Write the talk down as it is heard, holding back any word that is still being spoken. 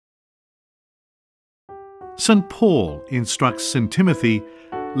St. Paul instructs St. Timothy,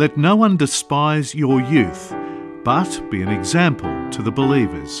 "Let no one despise your youth, but be an example to the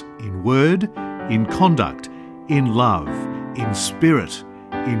believers in word, in conduct, in love, in spirit,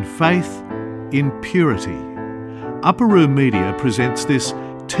 in faith, in purity." Upper Room Media presents this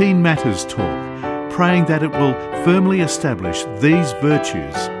Teen Matters Talk, praying that it will firmly establish these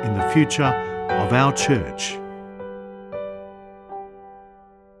virtues in the future of our church.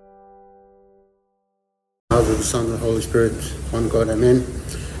 Father, the Son, and the Holy Spirit, one God, amen.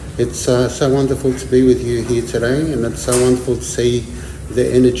 It's so wonderful to be with you here today, and it's so wonderful to see the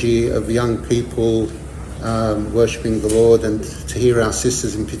energy of young people worshipping the Lord, and to hear our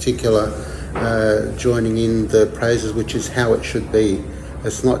sisters in particular joining in the praises, which is how it should be.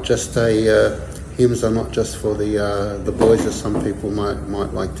 It's not just hymns are not just for the boys, as some people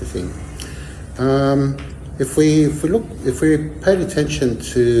might like to think. If we paid attention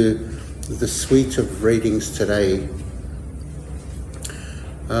to the suite of readings today,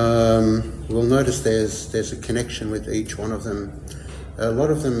 we'll notice there's a connection with each one of them. A lot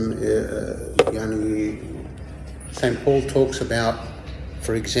of them, St. Paul talks about,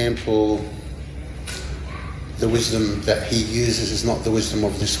 for example, the wisdom that he uses is not the wisdom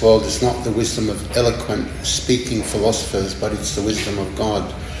of this world. It's not the wisdom of eloquent speaking philosophers, but it's the wisdom of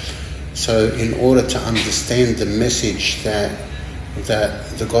God. So in order to understand the message that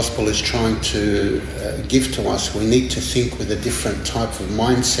the gospel is trying to give to us, we need to think with a different type of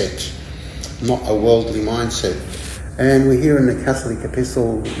mindset, not a worldly mindset. And we hear in the Catholic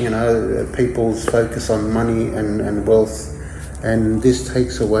epistle, people's focus on money and wealth, and this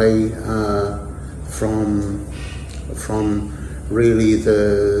takes away from really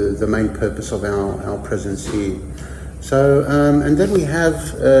the main purpose of our presence here. So, and then we have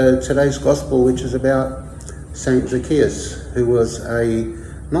today's gospel, which is about Saint Zacchaeus, who was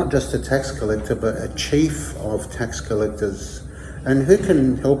not just a tax collector, but a chief of tax collectors. And who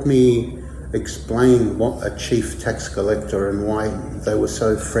can help me explain what a chief tax collector and why they were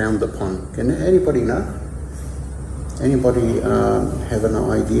so frowned upon? Can anybody know? Anybody have an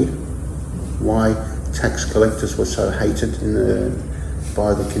idea why tax collectors were so hated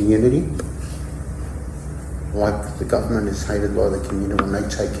by the community? Like the government is hated by the community when they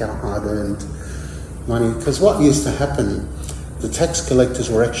take our hard-earned money. Because what used to happen, the tax collectors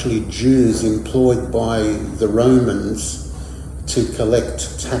were actually Jews employed by the Romans to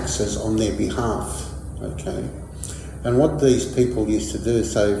collect taxes on their behalf, okay? And what these people used to do,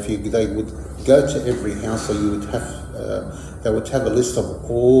 so they would go to every house, so you would have, they would have a list of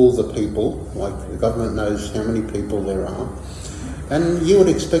all the people, like the government knows how many people there are, and you would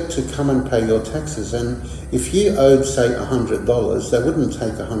expect to come and pay your taxes. And if you owed, say, $100, they wouldn't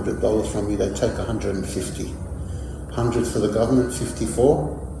take $100 from you, they'd take $150. 100 for the government,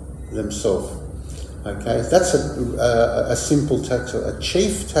 54 themselves. Okay, that's a simple tax. A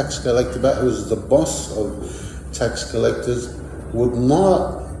chief tax collector, who was the boss of tax collectors,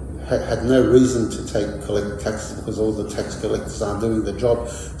 had no reason to collect taxes because all the tax collectors aren't doing the job.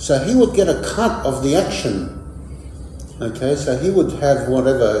 So he would get a cut of the action. Okay, so he would have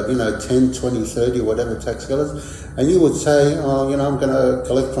whatever, 10, 20, 30, whatever tax collectors, and you would say, I'm going to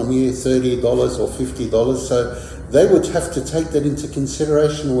collect from you $30 or $50. So they would have to take that into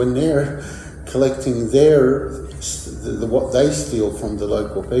consideration when they're collecting what they steal from the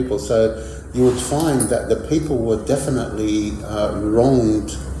local people. So you would find that the people were definitely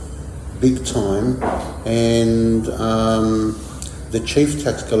wronged big time, and the chief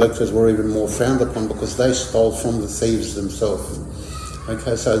tax collectors were even more frowned upon because they stole from the thieves themselves.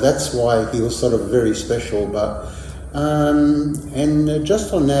 Okay, so that's why he was sort of very special. But and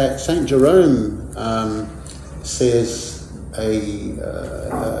just on that, Saint Jerome says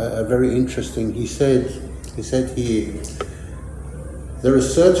a very interesting. He said here, there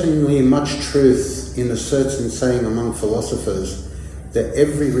is certainly much truth in a certain saying among philosophers that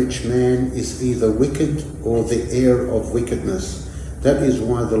every rich man is either wicked or the heir of wickedness. That is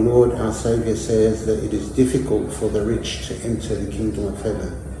why the Lord our Saviour says that it is difficult for the rich to enter the kingdom of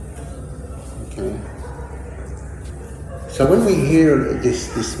heaven. Okay. So when we hear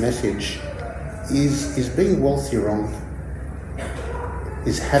this message, is being wealthy wrong?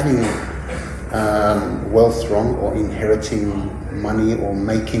 Is having wealth wrong, or inheriting money or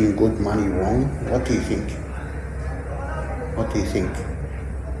making good money wrong? What do you think? What do you think?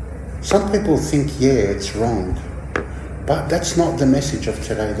 Some people think, it's wrong. But that's not the message of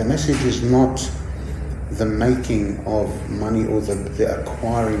today. The message is not the making of money or the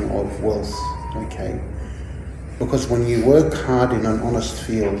acquiring of wealth, okay? Because when you work hard in an honest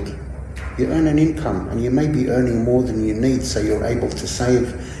field, you earn an income, and you may be earning more than you need, so you're able to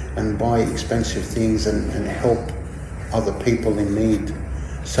save and buy expensive things and help other people in need.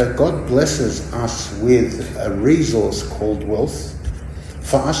 So God blesses us with a resource called wealth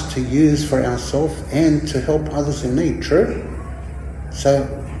for us to use for ourselves and to help others in need. True? So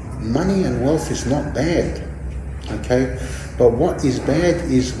money and wealth is not bad, okay? But what is bad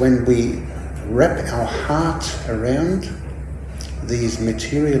is when we wrap our heart around these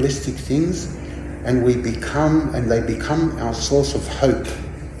materialistic things and they become our source of hope.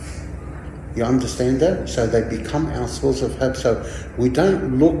 You understand that? So they become our source of hope. So we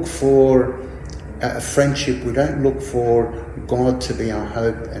don't look for a friendship, we don't look for God to be our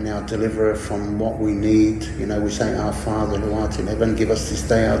hope and our deliverer from what we need. You know, we say, Our Father who art in heaven, give us this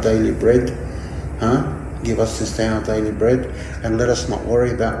day our daily bread. Give us this day our daily bread, and let us not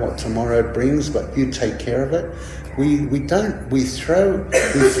worry about what tomorrow brings, but you take care of it. We forget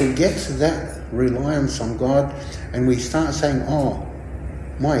that reliance on God, and we start saying,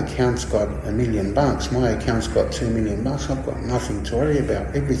 my account's got $1 million, my account's got $2 million, I've got nothing to worry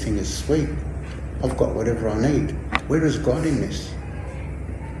about, everything is sweet, I've got whatever I need. Where is God in this?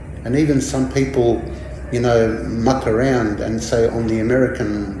 And even some people, muck around and say on the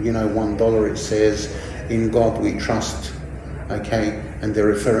American, $1 it says, in God we trust, okay? And they're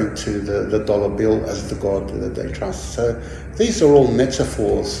referring to the dollar bill as the God that they trust. So these are all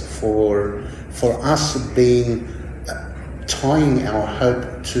metaphors for us tying our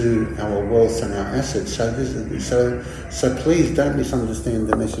hope to our wealth and our assets. So please don't misunderstand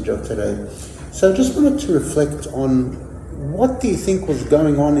the message of today. So I just wanted to reflect on, what do you think was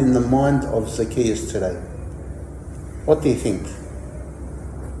going on in the mind of Zacchaeus today? What do you think?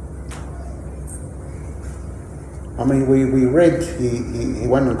 I mean, we read he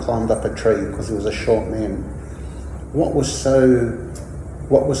went and climbed up a tree because he was a short man. What was so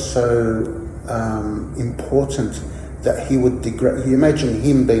important that he would degrade? You imagine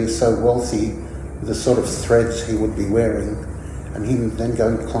him being so wealthy, the sort of threads he would be wearing, and him then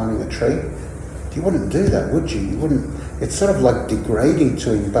going climbing a tree. You wouldn't do that, would you? You wouldn't. It's sort of like degrading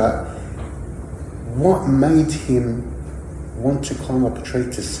to him. But what made him want to climb up a tree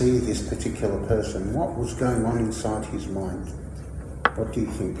to see this particular person? What was going on inside his mind? What do you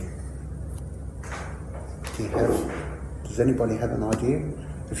think? Does anybody have an idea?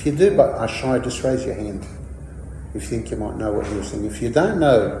 If you do, but are shy, just raise your hand. If you think you might know what he was thinking. If you don't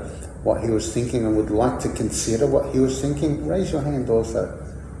know what he was thinking and would like to consider what he was thinking, raise your hand also.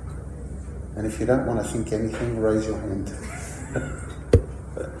 And if you don't want to think anything, raise your hand.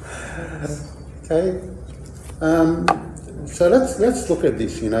 Okay. So let's look at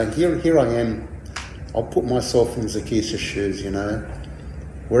this. Here I am. I'll put myself in Zacchaeus' shoes.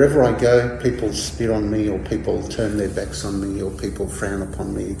 Wherever I go, people spit on me, or people turn their backs on me, or people frown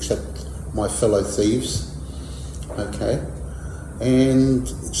upon me, except my fellow thieves. Okay. And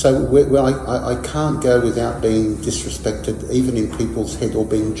so I can't go without being disrespected, even in people's head, or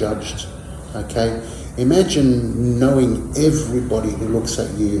being judged. Okay. Imagine knowing everybody who looks at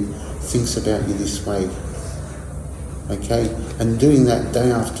you thinks about you this way. Okay, and doing that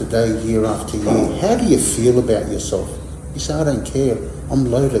day after day, year after year. How do you feel about yourself? You say, I don't care. I'm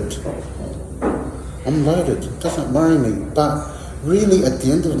loaded. It doesn't worry me. But really, at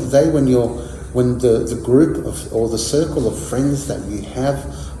the end of the day, when the group or the circle of friends that you have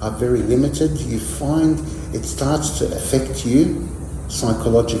are very limited, you find it starts to affect you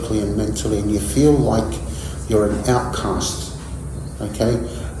psychologically and mentally, and you feel like you're an outcast. Okay.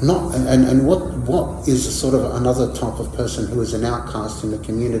 And what is sort of another type of person who was an outcast in the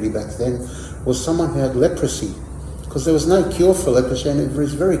community back then was someone who had leprosy, because there was no cure for leprosy and it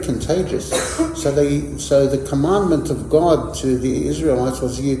was very contagious. So the commandment of God to the Israelites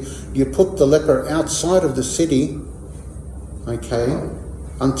was you put the leper outside of the city, okay,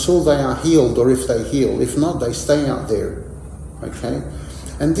 until they are healed, or if they heal. If not, they stay out there, okay.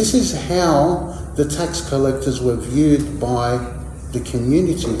 And this is how the tax collectors were viewed by the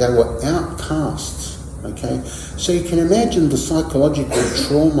community. They were outcasts, okay? So you can imagine the psychological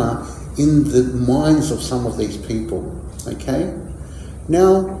trauma in the minds of some of these people, okay?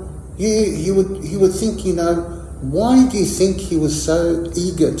 Now, you would think, why do you think he was so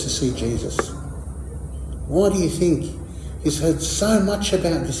eager to see Jesus? Why do you think? He's heard so much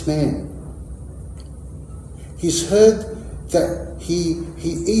about this man. He's heard that he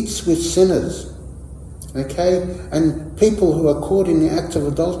eats with sinners. Okay, and people who are caught in the act of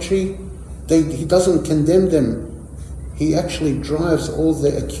adultery, he doesn't condemn them. He actually drives all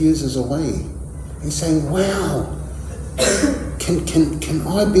the accusers away. He's saying, wow, can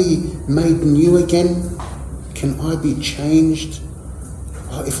I be made new again? Can I be changed?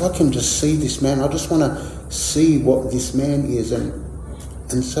 If I can just see this man, I just want to see what this man is.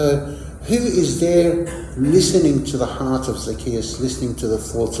 And so, who is there listening to the heart of Zacchaeus, listening to the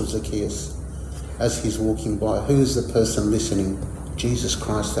thoughts of Zacchaeus as he's walking by? Who is the person listening? Jesus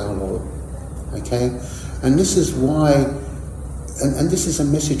Christ our Lord. Okay? And this is why, and this is a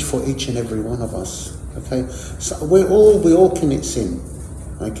message for each and every one of us. Okay? So we all commit sin.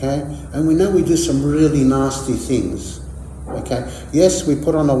 Okay? And we know we do some really nasty things. Okay? Yes, we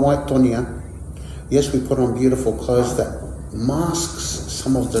put on a white tonia. Yes, we put on beautiful clothes that masks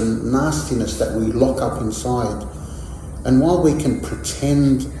some of the nastiness that we lock up inside. And while we can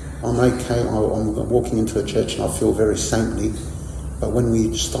pretend, I'm okay, I'm walking into a church and I feel very saintly, but when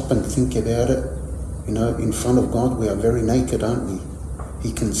we stop and think about it, in front of God we are very naked, aren't we?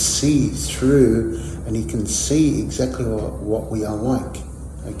 He can see through, and he can see exactly what we are like.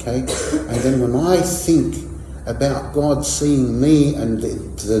 Okay? And then when I think about God seeing me and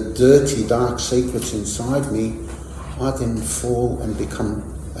the dirty, dark secrets inside me, I then fall and become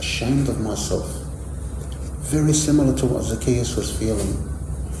ashamed of myself. Very similar to what Zacchaeus was feeling.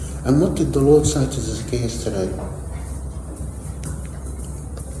 And what did the Lord say to Zacchaeus today?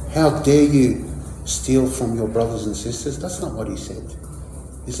 How dare you steal from your brothers and sisters? That's not what he said.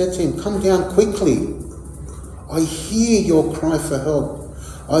 He said to him, come down quickly. I hear your cry for help.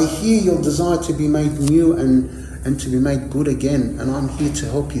 I hear your desire to be made new and to be made good again. And I'm here to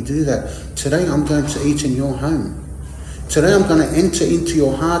help you do that. Today I'm going to eat in your home. Today I'm going to enter into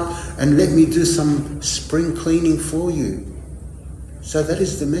your heart and let me do some spring cleaning for you. So that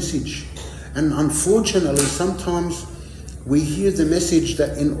is the message. And unfortunately, sometimes we hear the message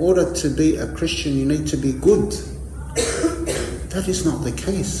that in order to be a Christian, you need to be good. That is not the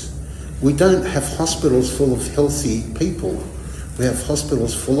case. We don't have hospitals full of healthy people. We have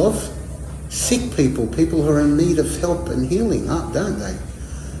hospitals full of sick people, people who are in need of help and healing, don't they?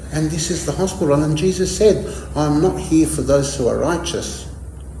 And this is the hospital. And Jesus said, I'm not here for those who are righteous,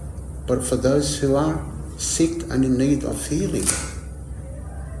 but for those who are sick and in need of healing.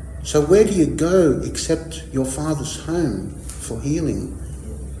 So where do you go except your Father's home for healing?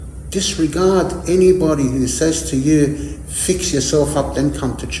 Disregard anybody who says to you, fix yourself up, then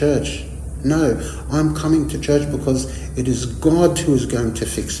come to church. No, I'm coming to church because it is God who is going to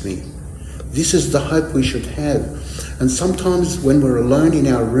fix me. This is the hope we should have. And sometimes when we're alone in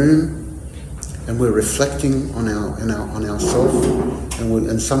our room and we're reflecting on ourselves,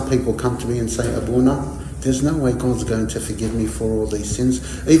 and some people come to me and say, Abuna, there's no way God's going to forgive me for all these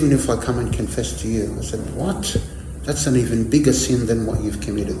sins, even if I come and confess to you. I said, what? That's an even bigger sin than what you've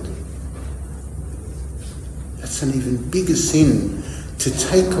committed. That's an even bigger sin, to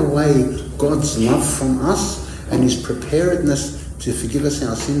take away God's love from us and his preparedness to forgive us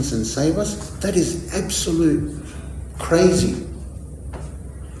our sins and save us. That is absolute crazy.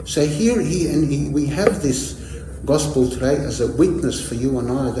 So we have this gospel today as a witness for you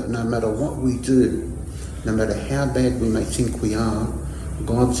and I, that no matter what we do, no matter how bad we may think we are,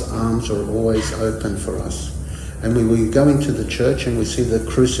 God's arms are always open for us. And we go into the church and we see the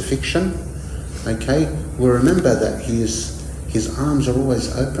crucifixion, okay, we remember that his arms are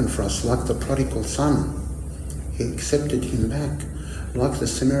always open for us, like the prodigal son. He accepted him back. Like the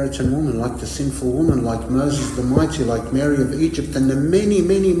Samaritan woman, like the sinful woman, like Moses the mighty, like Mary of Egypt, and the many,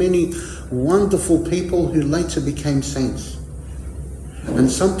 many, many wonderful people who later became saints.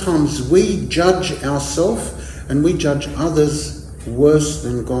 And sometimes we judge ourselves and we judge others worse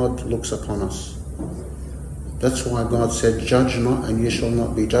than God looks upon us. That's why God said, judge not and you shall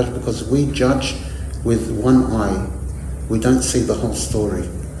not be judged, because we judge with one eye. We don't see the whole story.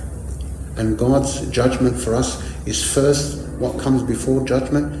 And God's judgment for us is first, what comes before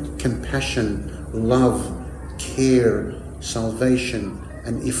judgment? Compassion, love, care, salvation.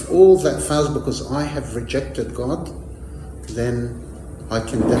 And if all that fails because I have rejected God, then I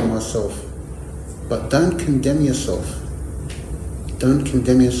condemn myself. But don't condemn yourself. Don't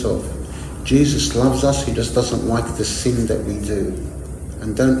condemn yourself. Jesus loves us, he just doesn't like the sin that we do.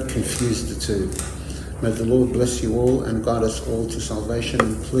 And don't confuse the two. May the Lord bless you all and guide us all to salvation.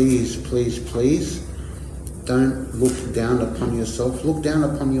 And please, please, please, don't look down upon yourself. Look down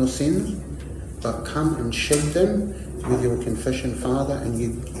upon your sins, but come and shed them with your confession, Father.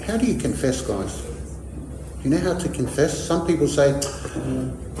 And how do you confess, guys? You know how to confess? Some people say,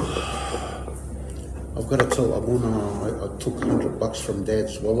 I've got to tell Abuna I took $100 from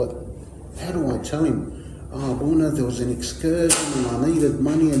Dad's wallet. How do I tell him? Oh, Abuna, there was an excursion and I needed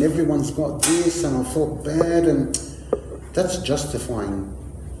money and everyone's got this and I felt bad, and that's justifying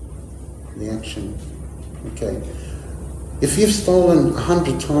the action. Okay. If you've stolen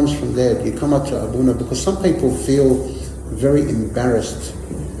 100 times from Dad, you come up to Abuna, because some people feel very embarrassed,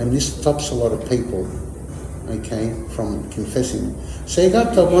 and this stops a lot of people. okay, from confessing. So you go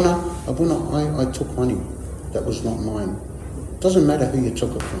up to Abuna, I took money that was not mine. Doesn't matter who you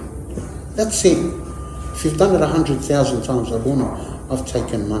took it from. That's it. If you've done it 100,000 times, Abuna, I've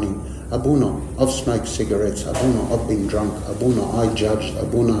taken money. Abuna, I've smoked cigarettes. Abuna, I've been drunk. Abuna, I judged.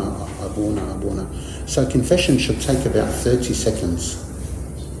 Abuna. So confession should take about 30 seconds.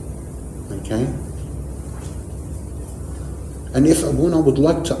 Okay? And if Abuna would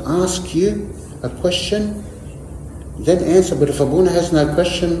like to ask you a question, then answer. But if Abuna has no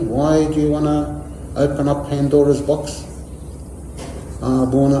question, why do you want to open up Pandora's box?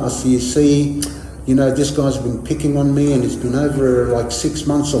 Abuna, I see, this guy's been picking on me and it's been over like 6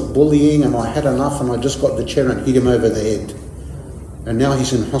 months of bullying and I had enough and I just got the chair and hit him over the head. And now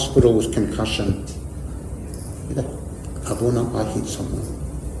he's in hospital with concussion. Abuna, I hit someone.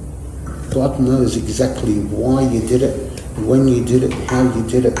 God knows exactly why you did it, when you did it, how you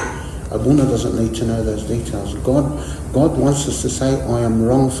did it. Abuna doesn't need to know those details. God wants us to say, I am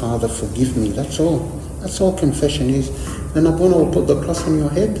wrong, Father, forgive me. That's all. That's all confession is. Then Abuna will put the cross on your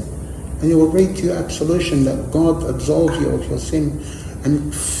head and you will read to your absolution that God absolves you of your sin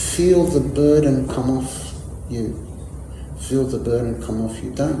and feel the burden come off you. Feel the burden come off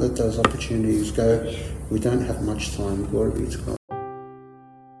you. Don't let those opportunities go. We don't have much time. Glory be to God.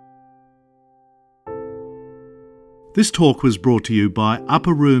 This talk was brought to you by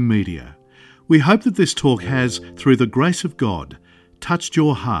Upper Room Media. We hope that this talk has, through the grace of God, touched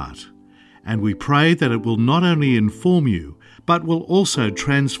your heart, and we pray that it will not only inform you, but will also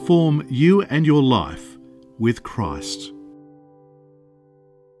transform you and your life with Christ.